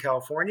compliance rates in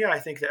California, I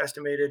think the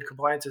estimated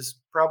compliance is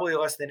probably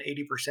less than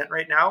 80%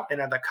 right now.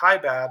 And on the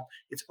CAIBAB,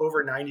 it's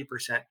over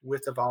 90%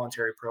 with the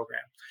voluntary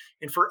program.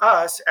 And for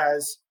us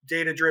as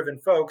data-driven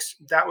folks,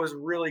 that was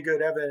really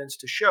good evidence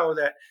to show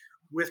that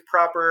with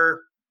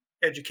proper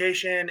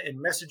education and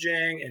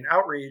messaging and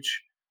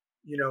outreach,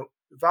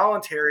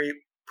 voluntary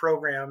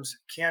programs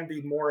can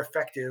be more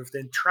effective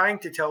than trying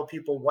to tell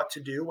people what to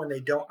do when they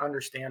don't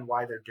understand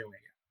why they're doing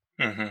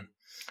it. Mm-hmm.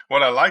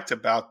 What I liked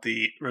about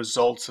the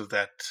results of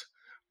that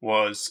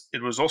was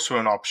it was also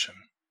an option.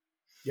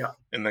 Yeah.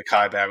 In the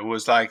CAIBAB, it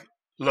was like,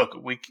 look,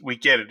 we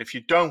get it. If you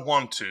don't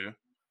want to,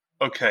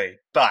 okay,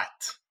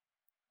 but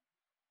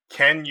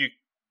can you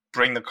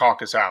bring the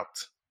carcass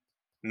out,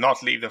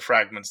 not leave the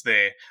fragments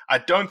there? I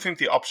don't think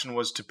the option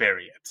was to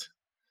bury it.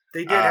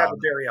 They did have a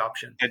bury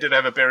option. They did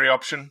have a bury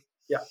option.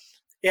 Yeah.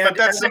 But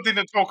that's something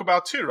to talk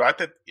about too, right?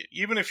 That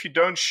even if you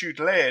don't shoot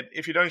lead,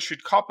 if you don't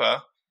shoot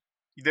copper,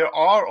 there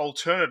are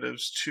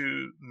alternatives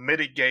to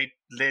mitigate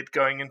lead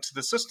going into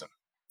the system.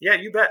 Yeah,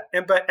 you bet.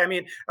 But I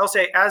mean, I'll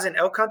say as an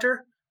elk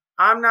hunter,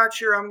 I'm not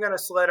sure I'm going to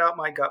sled out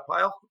my gut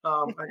pile.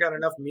 I got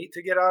enough meat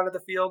to get out of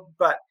the field,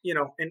 but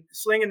and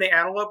slinging the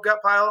antelope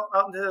gut pile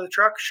out into the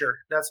truck, sure,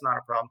 that's not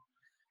a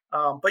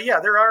problem. But yeah,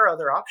 there are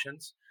other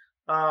options.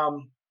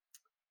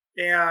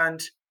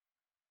 And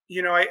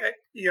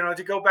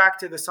to go back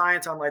to the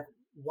science on like,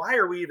 why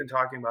are we even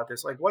talking about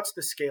this? Like, what's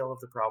the scale of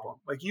the problem?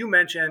 Like you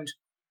mentioned,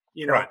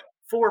 right.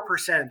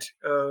 4%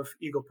 of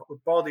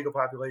bald eagle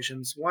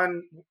populations,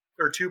 1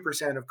 or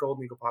 2% of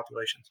golden eagle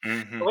populations.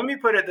 But let me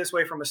put it this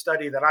way from a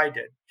study that I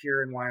did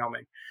here in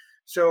Wyoming.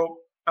 So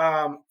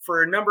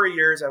for a number of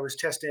years, I was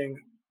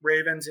testing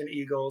ravens and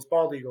eagles,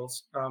 bald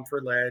eagles,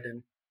 for lead.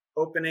 And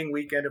opening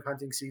weekend of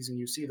hunting season,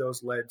 you see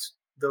those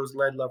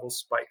lead levels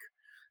spike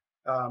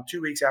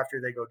 2 weeks after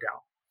they go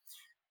down.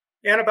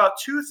 And about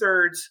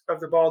 2/3 of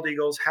the bald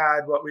eagles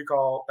had what we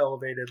call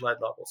elevated lead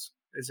levels.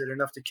 Is it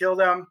enough to kill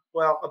them?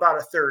 Well, about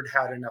 1/3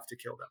 had enough to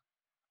kill them.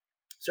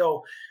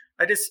 So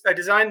I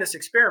designed this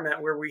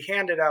experiment where we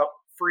handed out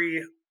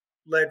free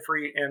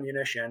lead-free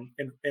ammunition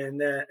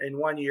in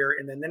 1 year,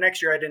 and then the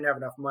next year I didn't have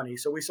enough money,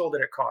 so we sold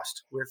it at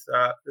cost with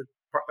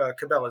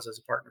Cabela's as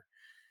a partner.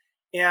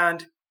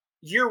 And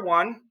year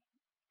one,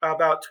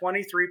 about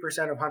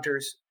 23% of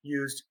hunters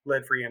used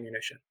lead-free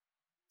ammunition.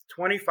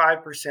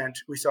 25%,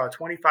 we saw a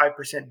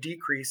 25%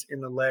 decrease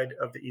in the lead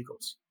of the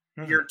eagles.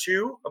 Year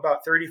two,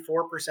 about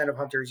 34% of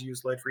hunters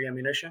used lead-free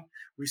ammunition.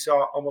 We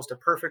saw almost a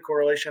perfect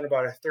correlation,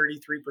 about a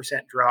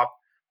 33% drop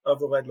of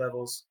the lead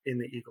levels in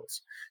the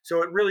eagles.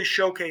 So it really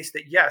showcased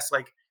that, yes,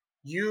 like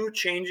you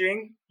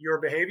changing your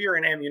behavior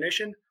and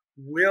ammunition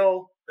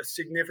will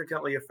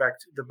significantly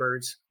affect the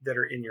birds that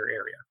are in your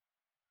area.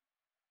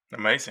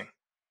 Amazing.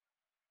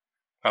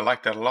 I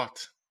like that a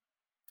lot.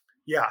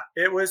 Yeah,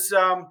 it was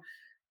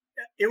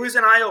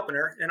an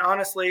eye-opener. And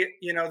honestly,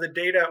 the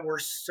data were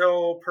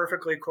so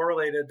perfectly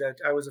correlated that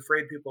I was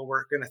afraid people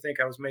were going to think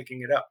I was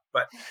making it up.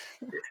 But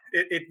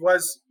it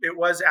was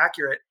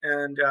accurate.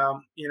 And,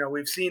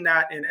 we've seen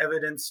that in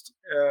evidenced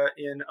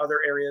in other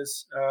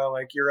areas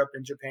like Europe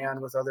and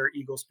Japan with other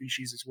eagle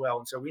species as well.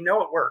 And so we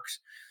know it works.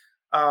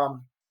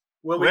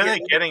 Where are they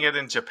getting it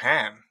in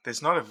Japan?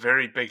 There's not a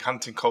very big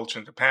hunting culture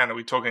in Japan. Are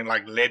we talking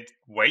like lead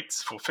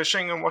weights for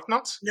fishing and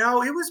whatnot?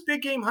 No, it was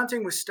big game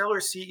hunting with stellar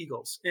sea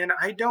eagles. And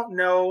I don't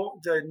know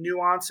the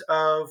nuance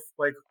of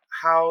like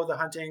how the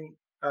hunting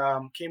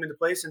came into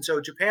place. And so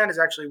Japan is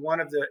actually one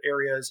of the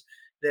areas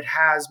that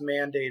has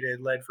mandated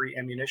lead-free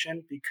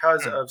ammunition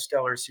because of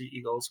stellar sea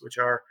eagles, which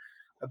are,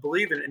 I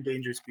believe, an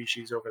endangered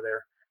species over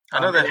there. I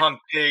know they hunt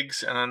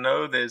pigs, and I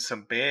know there's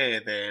some bear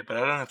there, but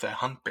I don't know if they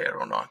hunt bear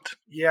or not.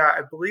 Yeah,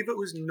 I believe it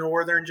was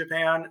northern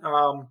Japan,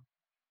 and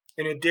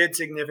it did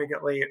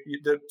significantly.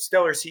 The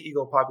stellar sea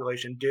eagle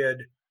population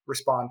did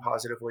respond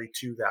positively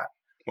to that.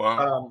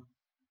 Wow.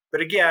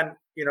 But again,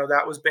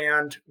 that was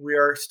banned. We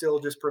are still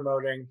just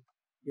promoting.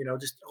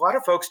 Just a lot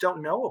of folks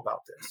don't know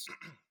about this,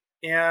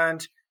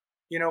 and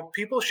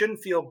people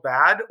shouldn't feel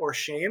bad or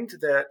shamed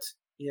that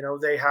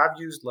they have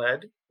used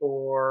lead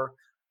or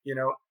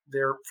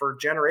for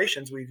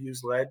generations we've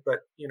used lead, but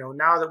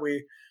now that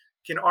we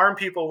can arm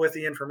people with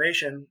the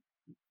information,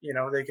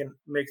 they can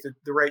make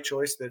the right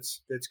choice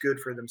that's good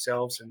for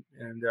themselves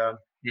and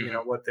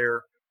what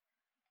their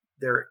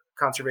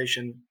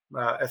conservation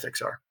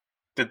ethics are.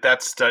 Did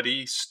that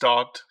study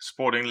start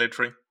sporting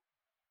lead-free?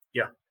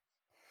 Yeah.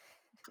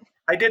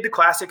 I did the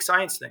classic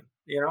science thing.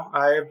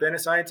 I have been a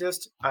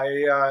scientist.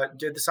 I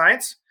did the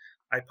science.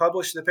 I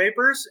published the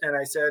papers, and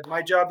I said,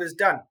 my job is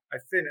done.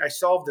 I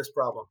solved this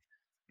problem.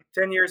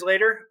 10 years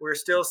later, we're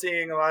still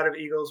seeing a lot of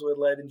eagles with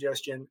lead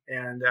ingestion,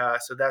 and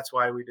so that's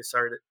why we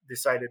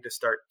decided to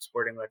start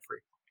sporting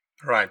lead-free.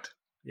 Right.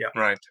 Yeah.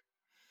 Right.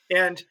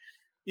 And,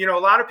 a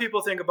lot of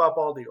people think about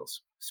bald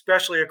eagles,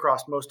 especially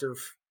across most of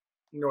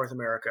North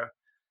America.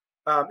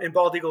 And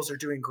bald eagles are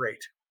doing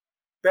great.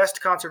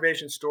 Best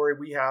conservation story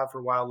we have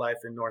for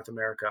wildlife in North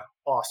America.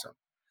 Awesome.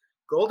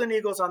 Golden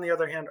eagles, on the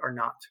other hand, are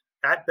not.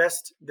 At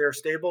best, they're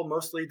stable,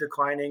 mostly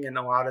declining in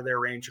a lot of their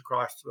range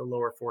across the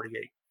lower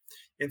 48.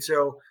 And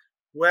so,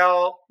 1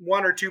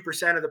 or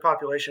 2% of the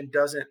population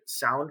doesn't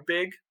sound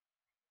big.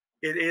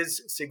 It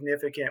is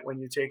significant when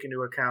you take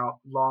into account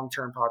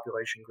long-term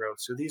population growth.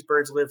 So these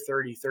birds live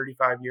 30,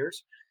 35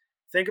 years.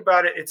 Think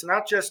about it. It's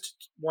not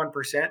just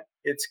 1%,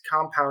 it's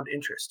compound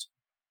interest.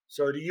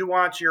 So do you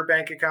want your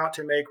bank account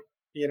to make,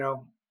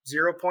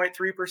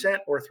 0.3%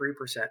 or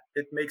 3%?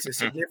 It makes a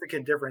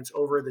significant difference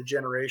over the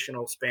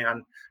generational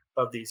span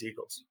of these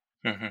eagles.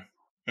 Mm-hmm.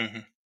 Mm-hmm.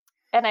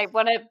 And I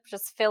want to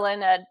just fill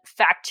in a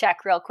fact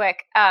check real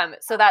quick.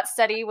 So that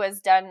study was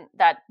done,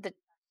 the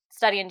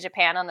study in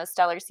Japan on the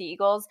Steller sea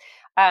eagles,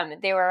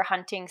 they were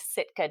hunting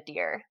Sitka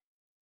deer.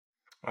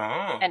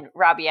 Oh. And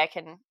Robbie, I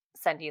can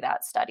send you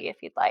that study if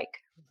you'd like.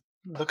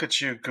 Look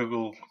at you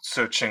Google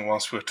searching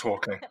whilst we're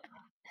talking.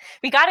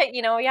 We got it.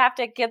 We have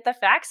to get the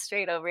facts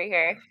straight over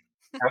here.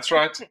 That's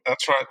right.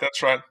 That's right.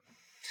 That's right.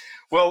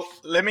 Well,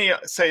 let me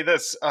say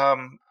this.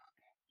 I'm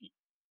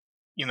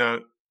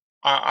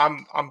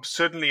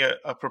certainly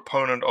a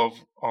proponent of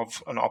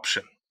an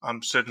option.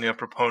 I'm certainly a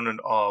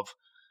proponent of,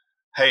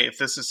 hey, if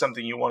this is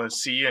something you want to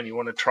see and you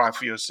want to try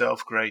for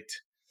yourself,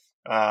 great.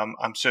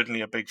 I'm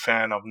certainly a big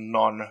fan of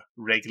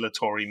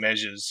non-regulatory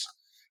measures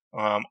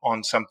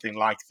on something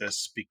like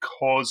this,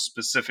 because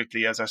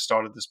specifically, as I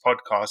started this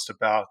podcast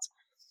about,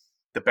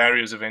 the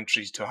barriers of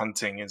entry to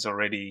hunting is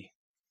already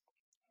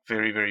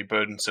very, very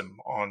burdensome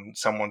on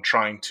someone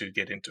trying to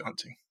get into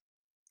hunting.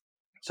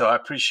 So I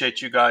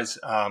appreciate you guys.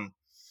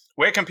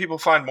 Where can people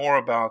find more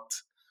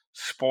about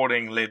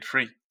sporting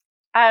lead-free?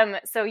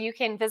 So you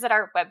can visit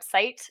our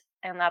website,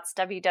 and that's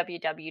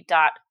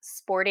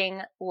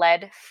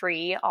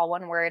www.sportingleadfree, all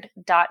one word,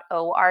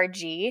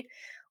 .org.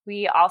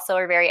 We also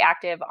are very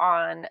active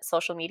on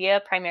social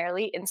media,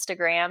 primarily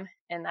Instagram,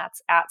 and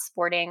that's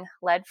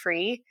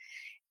 @sportingleadfree.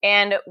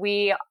 And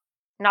we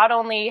not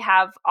only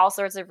have all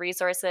sorts of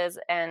resources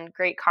and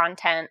great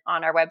content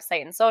on our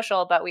website and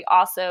social, but we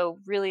also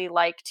really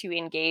like to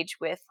engage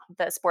with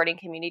the sporting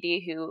community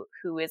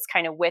who is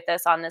kind of with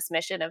us on this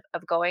mission of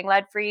going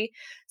lead-free.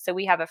 So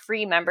we have a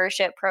free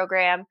membership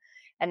program,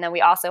 and then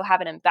we also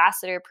have an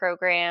ambassador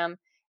program,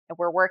 and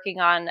we're working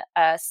on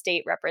a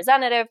state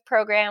representative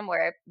program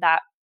where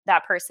that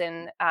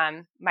person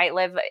might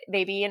live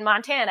maybe in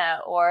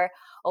Montana or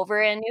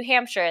over in New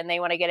Hampshire, and they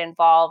want to get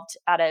involved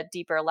at a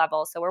deeper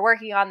level. So we're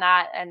working on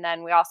that. And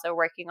then we're also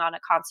working on a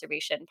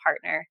conservation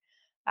partner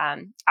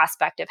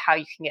aspect of how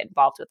you can get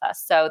involved with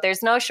us. So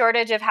there's no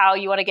shortage of how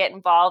you want to get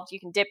involved.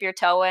 You can dip your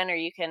toe in, or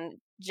you can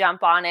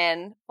jump on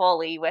in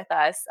fully with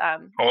us.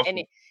 Awesome.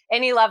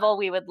 Any level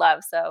we would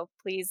love. So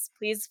please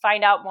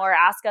find out more,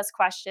 ask us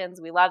questions.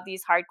 We love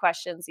these hard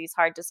questions, these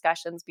hard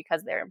discussions,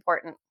 because they're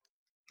important.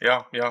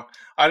 Yeah.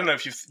 I don't know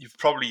if you've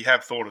probably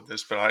have thought of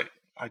this, but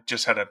I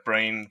just had a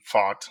brain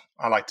fart.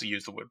 I like to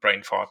use the word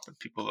brain fart, but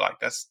people are like,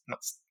 that's not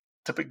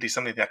typically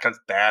something that comes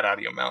bad out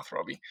of your mouth,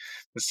 Robbie.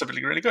 It's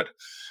typically really good.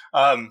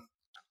 Have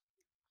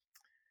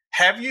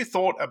you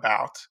thought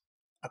about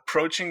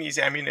approaching these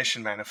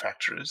ammunition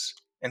manufacturers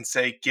and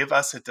say, give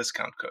us a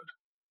discount code?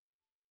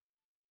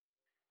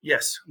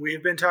 Yes,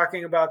 we've been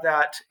talking about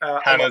that.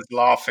 Hannah's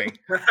laughing.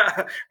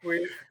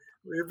 We've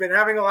been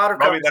having a lot of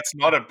Robbie, that's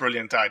not a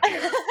brilliant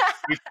idea.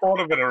 We've thought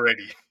of it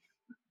already.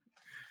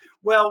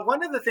 Well,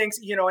 one of the things,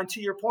 and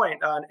to your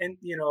point on,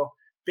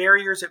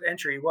 barriers of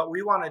entry, what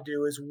we want to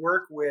do is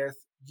work with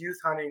youth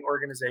hunting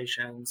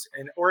organizations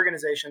and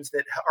organizations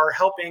that are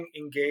helping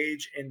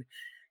engage and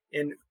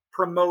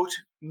promote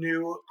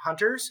new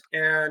hunters.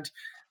 And,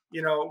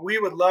 we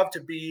would love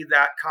to be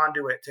that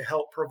conduit to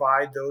help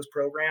provide those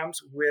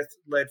programs with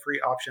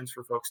lead-free options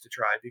for folks to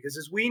try. Because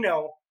as we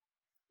know,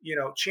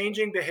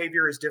 changing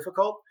behavior is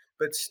difficult,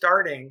 but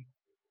starting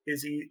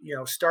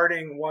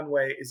one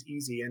way is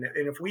easy. And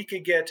if we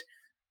could get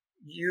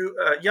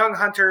young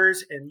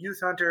hunters and youth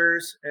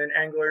hunters and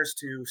anglers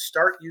to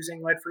start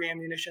using lead-free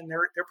ammunition,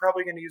 they're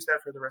probably going to use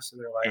that for the rest of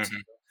their lives.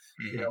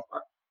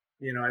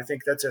 Mm-hmm. I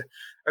think that's a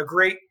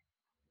great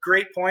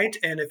point.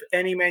 And if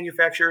any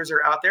manufacturers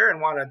are out there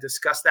and want to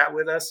discuss that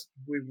with us,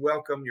 we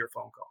welcome your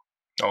phone call.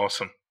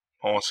 Awesome.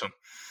 Well,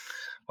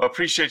 I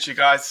appreciate you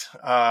guys.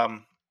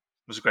 It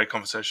was a great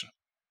conversation.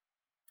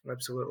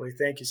 Absolutely.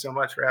 Thank you so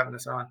much for having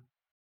us on.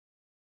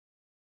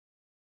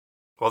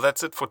 Well,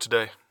 that's it for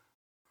today.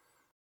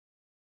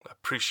 I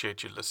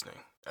appreciate you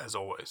listening, as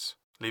always.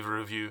 leave a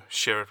review,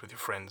 share it with your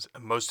friends,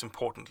 and most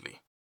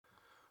importantly,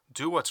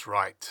 do what's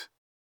right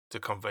to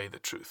convey the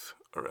truth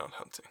around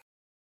hunting.